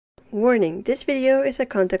Warning, this video is a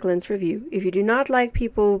contact lens review. If you do not like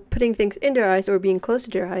people putting things in their eyes or being close to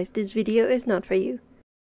their eyes, this video is not for you.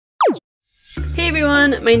 Hey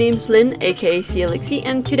everyone, my name's Lynn, aka Lixy,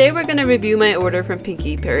 and today we're gonna review my order from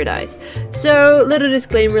Pinkyparadise. So, little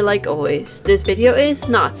disclaimer like always, this video is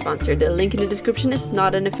not sponsored. The link in the description is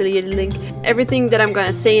not an affiliated link. Everything that I'm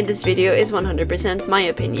gonna say in this video is 100% my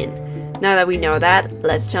opinion. Now that we know that,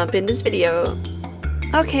 let's jump in this video.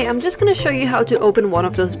 Okay, I'm just gonna show you how to open one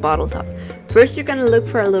of those bottles up. First, you're gonna look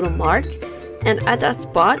for a little mark, and at that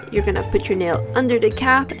spot, you're gonna put your nail under the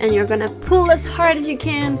cap and you're gonna pull as hard as you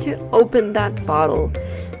can to open that bottle.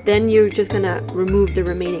 Then you're just gonna remove the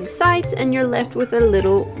remaining sides and you're left with a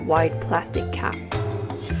little white plastic cap.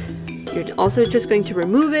 You're also just going to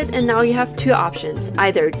remove it, and now you have two options.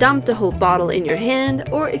 Either dump the whole bottle in your hand,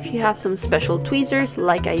 or if you have some special tweezers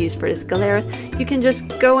like I use for the scaleras, you can just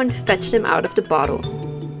go and fetch them out of the bottle.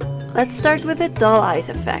 Let's start with the doll eyes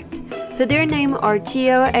effect. So their name are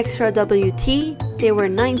Geo Extra WT, they were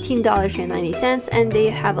 $19.90 and they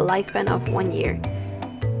have a lifespan of 1 year.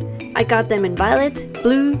 I got them in violet,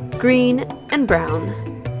 blue, green and brown.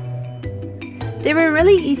 They were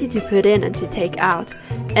really easy to put in and to take out,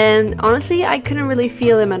 and honestly I couldn't really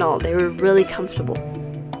feel them at all. They were really comfortable.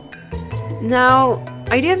 Now,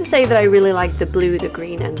 I do have to say that I really like the blue, the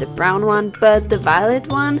green and the brown one, but the violet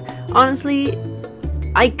one, honestly,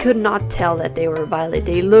 I could not tell that they were violet.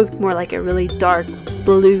 They looked more like a really dark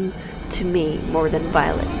blue to me, more than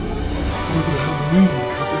violet.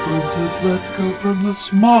 Let's go from the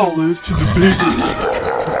smallest to the biggest.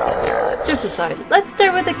 Jokes aside, let's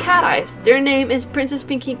start with the cat eyes. Their name is Princess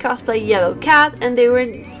Pinky Cosplay Yellow Cat and they were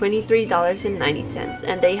 $23.90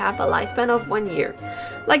 and they have a lifespan of 1 year.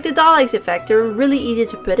 Like the doll eyes effect, they were really easy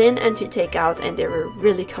to put in and to take out and they were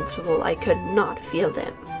really comfortable. I could not feel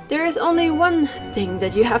them. There is only one thing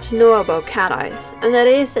that you have to know about cat eyes, and that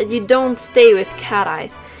is that you don't stay with cat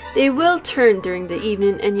eyes. They will turn during the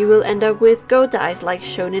evening and you will end up with goat eyes like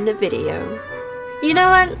shown in the video. You know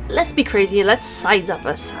what? Let's be crazy, let's size up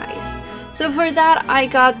a size. So for that I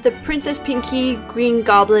got the Princess Pinky Green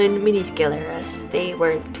Goblin Mini Scaleras. They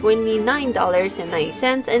were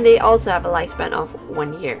 $29.90 and they also have a lifespan of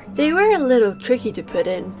 1 year. They were a little tricky to put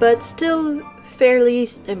in, but still fairly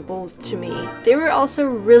simple to me. They were also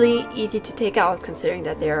really easy to take out considering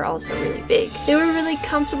that they are also really big. They were really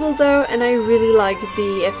comfortable though, and I really liked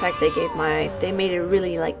the effect they gave my eye. They made it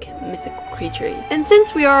really like mythical creature-y. And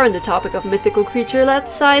since we are on the topic of mythical creature,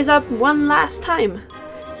 let's size up one last time.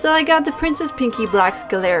 So I got the Princess Pinky Black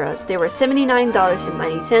Scaleras. They were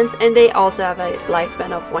 $79.90 and they also have a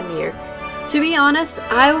lifespan of 1 year. To be honest,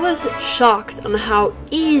 I was shocked on how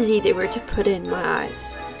easy they were to put in my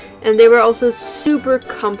eyes. And they were also super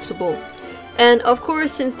comfortable. And of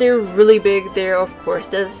course, since they're really big, they're of course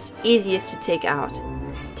the easiest to take out.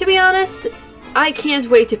 To be honest, I can't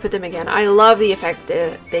wait to put them again. I love the effect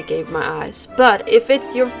they gave my eyes. But if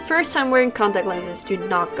it's your first time wearing contact lenses, do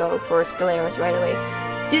not go for scaleras right away.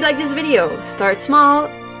 Do you like this video? Start small,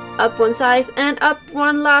 up one size, and up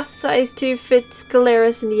one last size to fit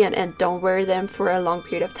scaleras in the end. And don't wear them for a long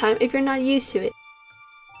period of time if you're not used to it.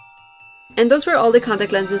 And those were all the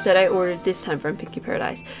contact lenses that I ordered this time from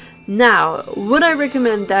Pinkyparadise. Now, would I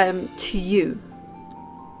recommend them to you?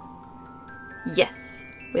 Yes,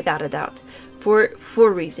 without a doubt. For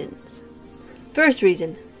 4 reasons. First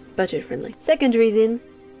reason, budget friendly. Second reason,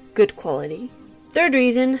 good quality. Third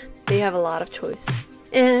reason, they have a lot of choice.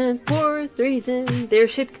 And fourth reason, they're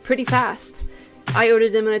shipped pretty fast. I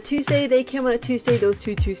ordered them on a Tuesday, they came on a Tuesday, those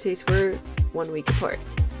 2 Tuesdays were 1 week apart.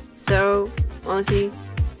 So, honestly,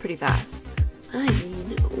 pretty fast. I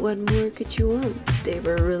mean, what more could you want? They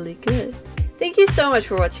were really good. Thank you so much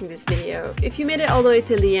for watching this video. If you made it all the way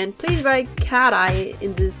to the end, please write cat eye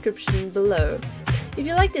in the description below. If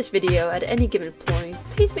you like this video at any given point,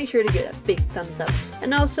 please make sure to give it a big thumbs up.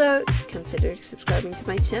 And also, consider subscribing to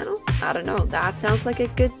my channel. I don't know, that sounds like a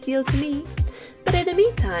good deal to me. But in the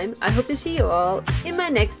meantime, I hope to see you all in my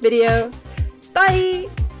next video. Bye!